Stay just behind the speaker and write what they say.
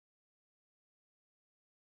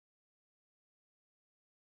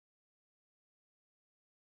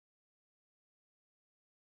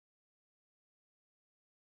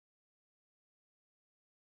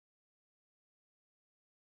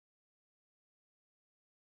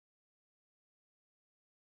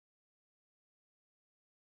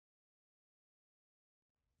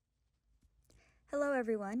Hello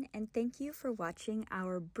everyone, and thank you for watching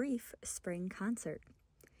our brief spring concert.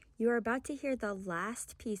 You are about to hear the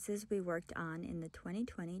last pieces we worked on in the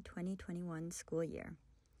 2020-2021 school year.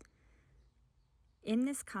 In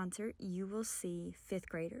this concert, you will see 5th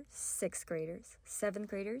graders, 6th graders, 7th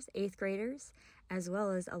graders, 8th graders, as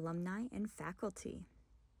well as alumni and faculty.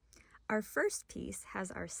 Our first piece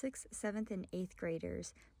has our 6th, 7th, and 8th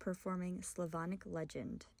graders performing Slavonic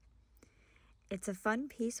Legend. It's a fun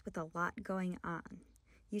piece with a lot going on.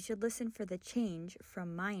 You should listen for the change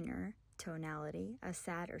from minor tonality, a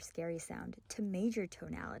sad or scary sound, to major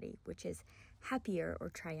tonality, which is happier or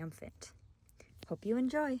triumphant. Hope you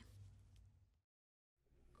enjoy.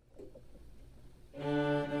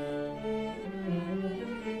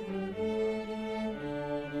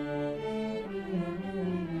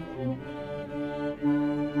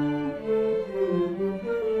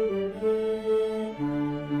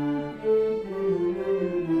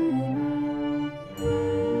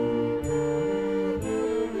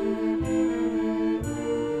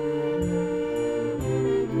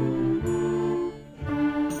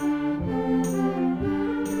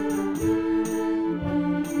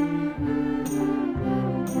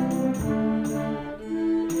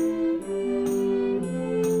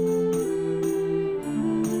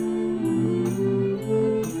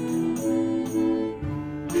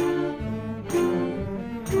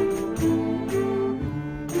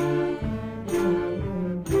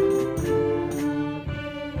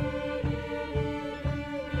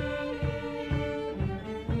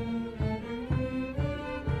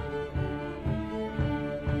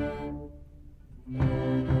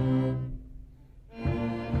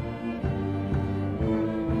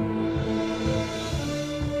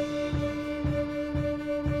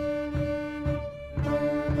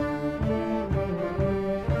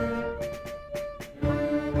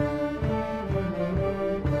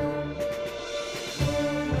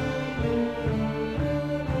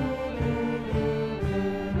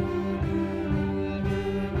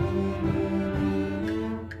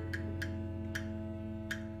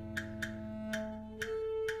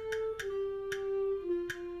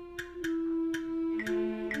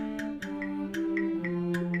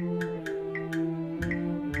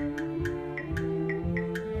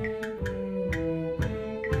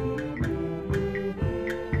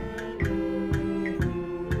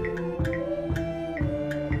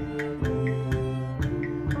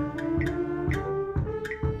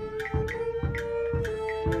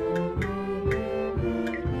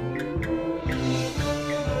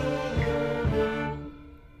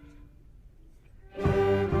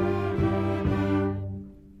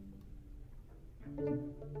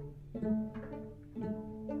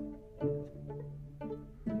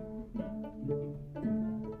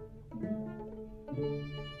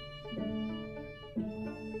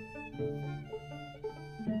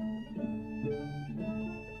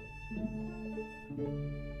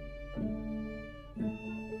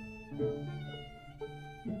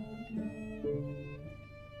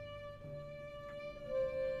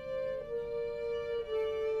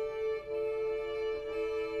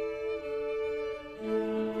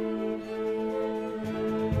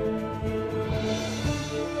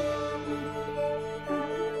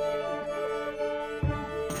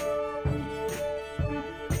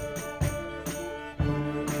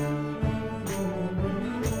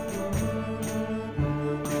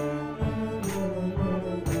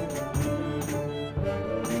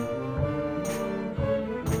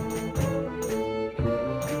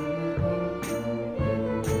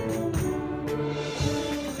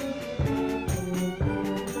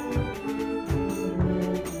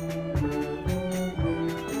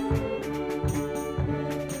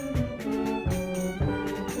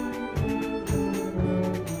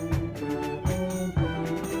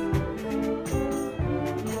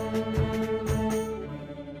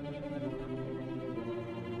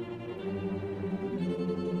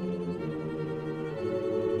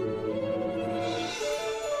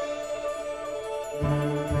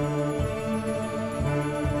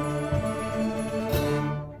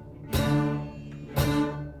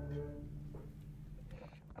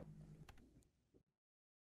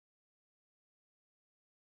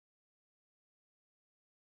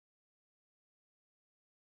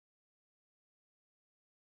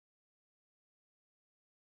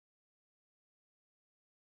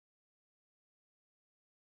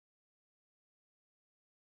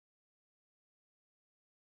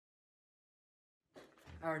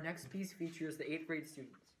 Our next piece features the 8th grade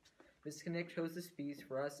students. Ms. Kinnick chose this piece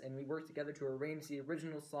for us, and we worked together to arrange the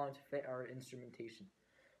original song to fit our instrumentation.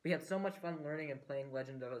 We had so much fun learning and playing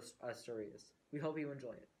Legend of Asturais. We hope you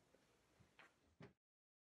enjoy it.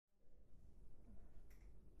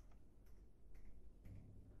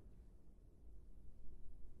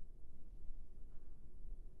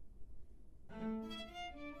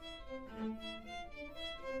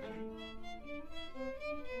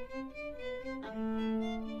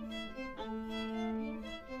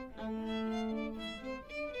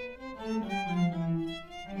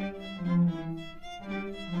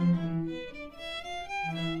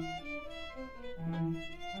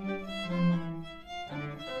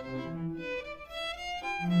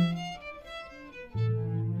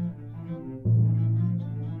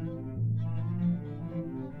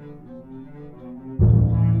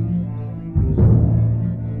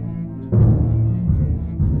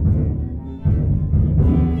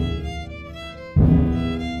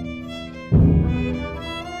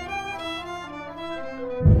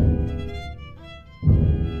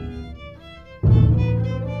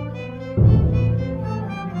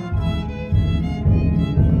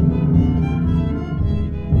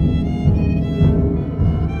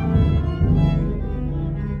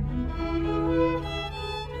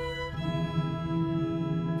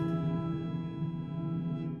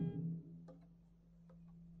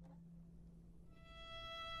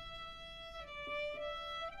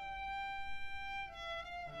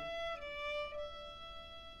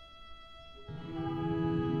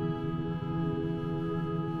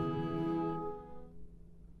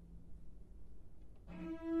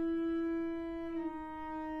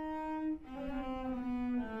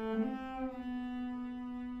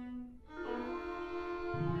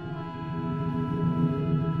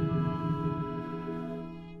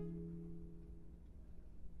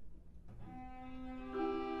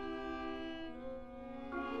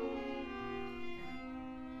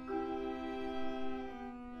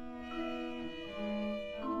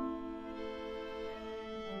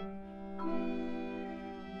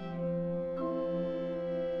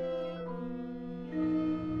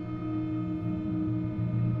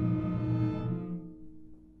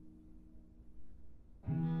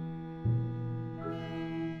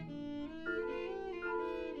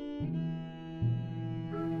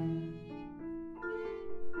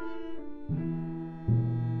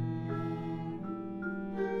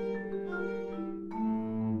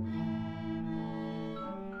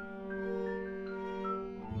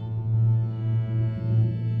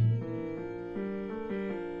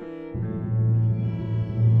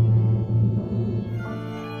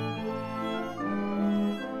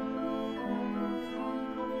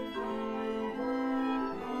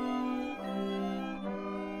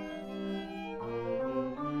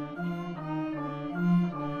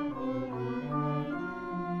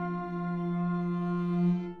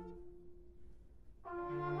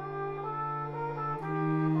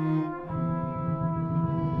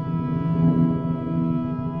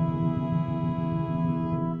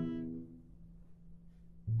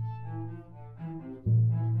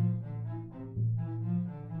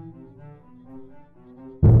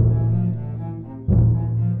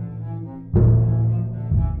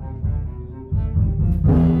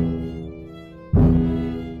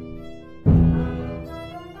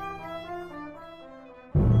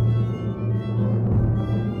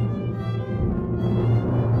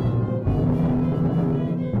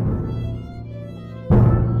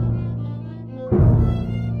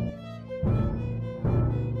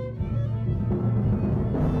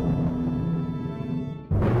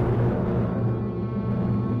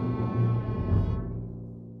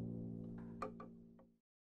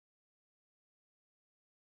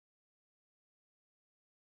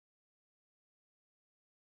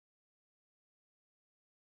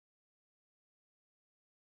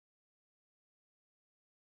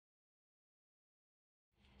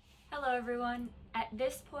 Hello everyone. At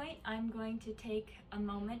this point, I'm going to take a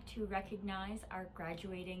moment to recognize our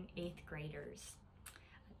graduating 8th graders.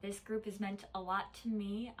 This group has meant a lot to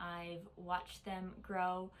me. I've watched them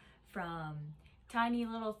grow from tiny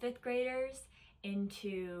little 5th graders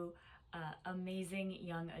into amazing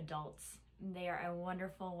young adults. They are a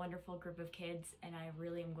wonderful, wonderful group of kids, and I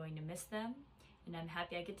really am going to miss them. And I'm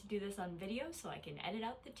happy I get to do this on video so I can edit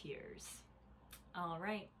out the tears. All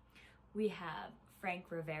right, we have Frank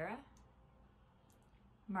Rivera,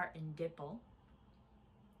 Martin Dipple,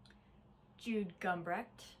 Jude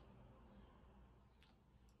Gumbrecht,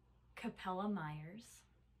 Capella Myers,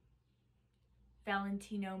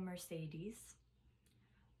 Valentino Mercedes,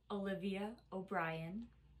 Olivia O'Brien,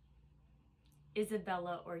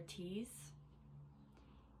 Isabella Ortiz,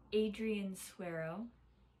 Adrian Suero,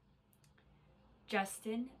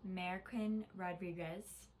 Justin Merkin Rodriguez,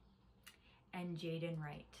 and Jaden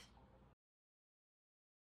Wright.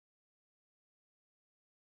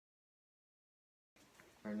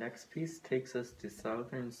 Our next piece takes us to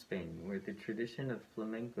southern Spain, where the tradition of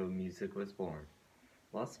flamenco music was born.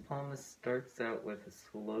 Las Palmas starts out with a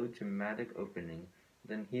slow, dramatic opening,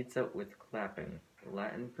 then heats up with clapping,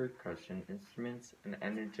 Latin percussion instruments, and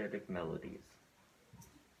energetic melodies.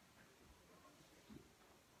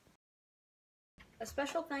 A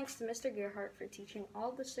special thanks to Mr. Gerhardt for teaching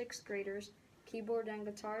all the 6th graders, keyboard and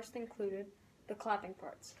guitarist included, the clapping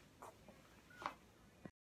parts.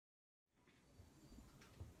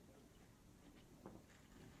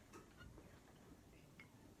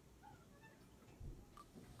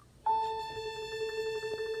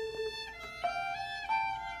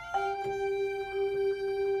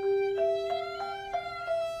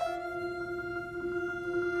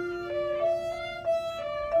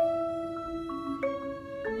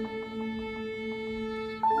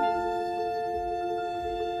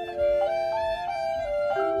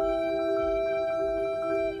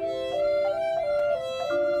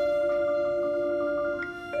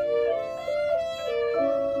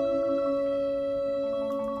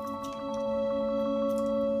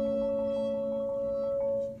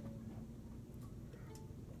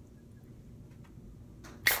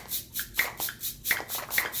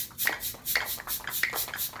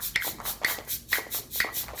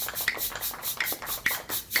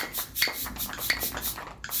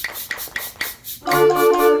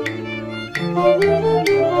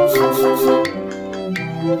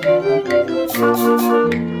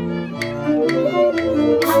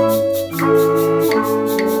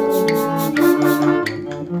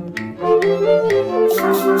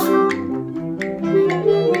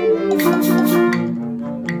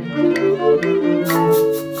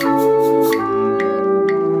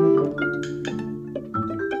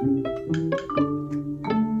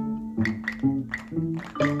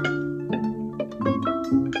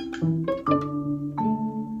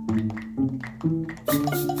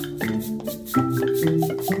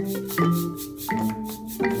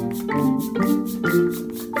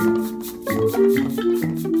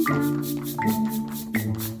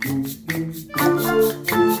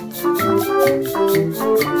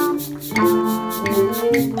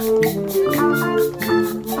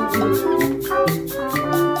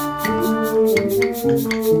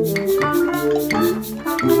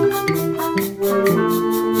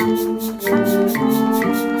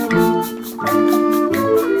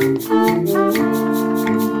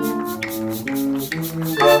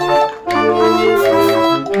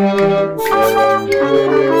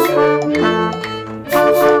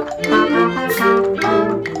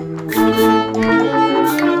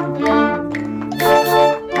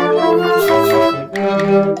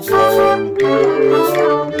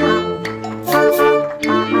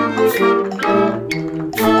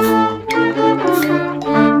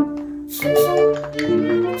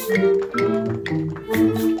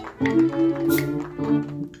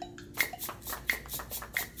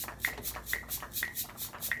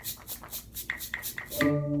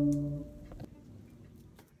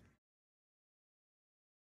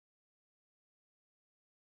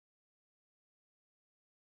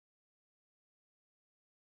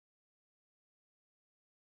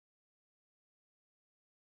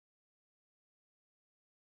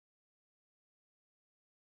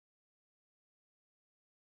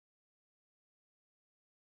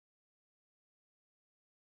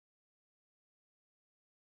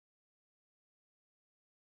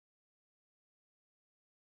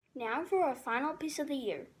 Now for our final piece of the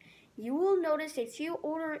year. You will notice a few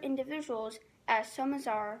older individuals as some of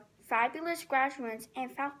our fabulous graduates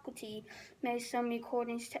and faculty made some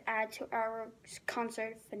recordings to add to our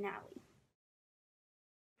concert finale.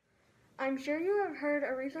 I'm sure you have heard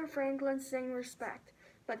Aretha Franklin sing Respect,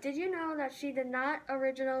 But did you know that she did not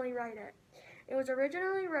originally write it? It was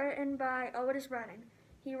originally written by Otis Redding.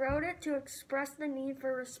 He wrote it to express the need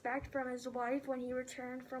for respect from his wife when he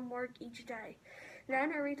returned from work each day.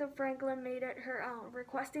 Then Aretha Franklin made it her own,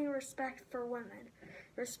 requesting respect for women.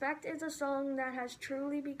 Respect is a song that has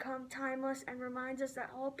truly become timeless and reminds us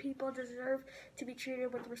that all people deserve to be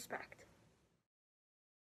treated with respect.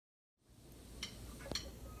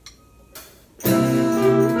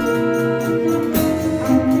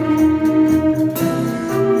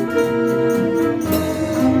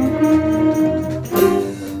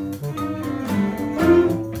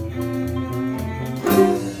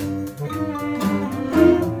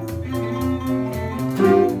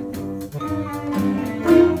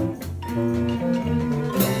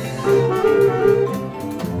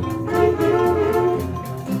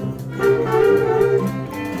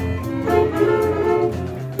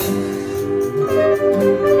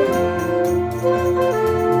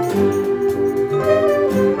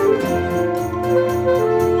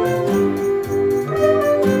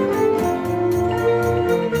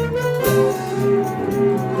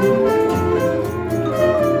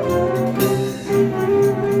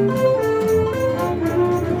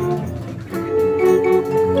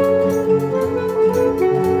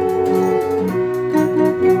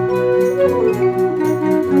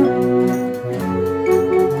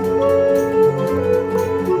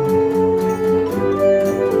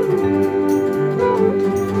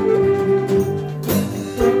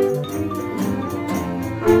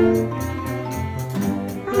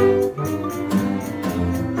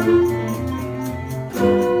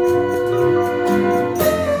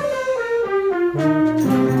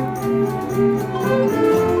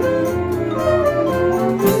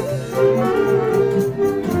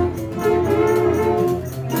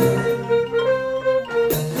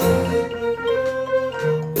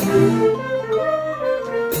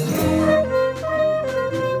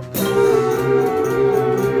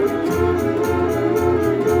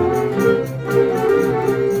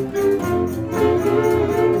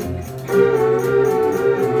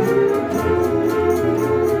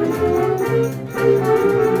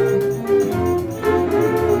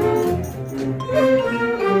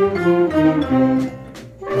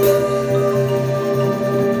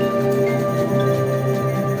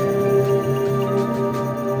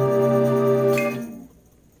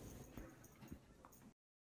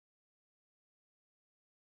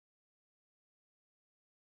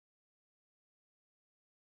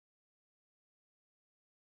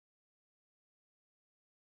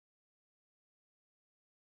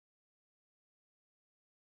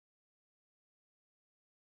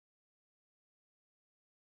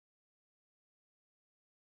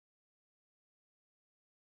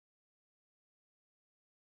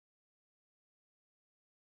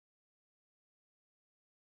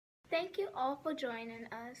 Thank you all for joining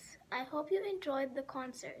us. I hope you enjoyed the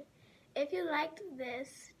concert. If you liked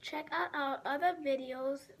this, check out our other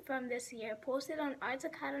videos from this year posted on Arts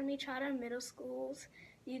Academy Charter Middle School's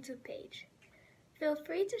YouTube page. Feel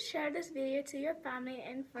free to share this video to your family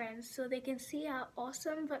and friends so they can see how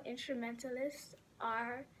awesome the instrumentalists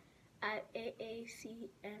are at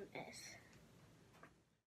AACMS.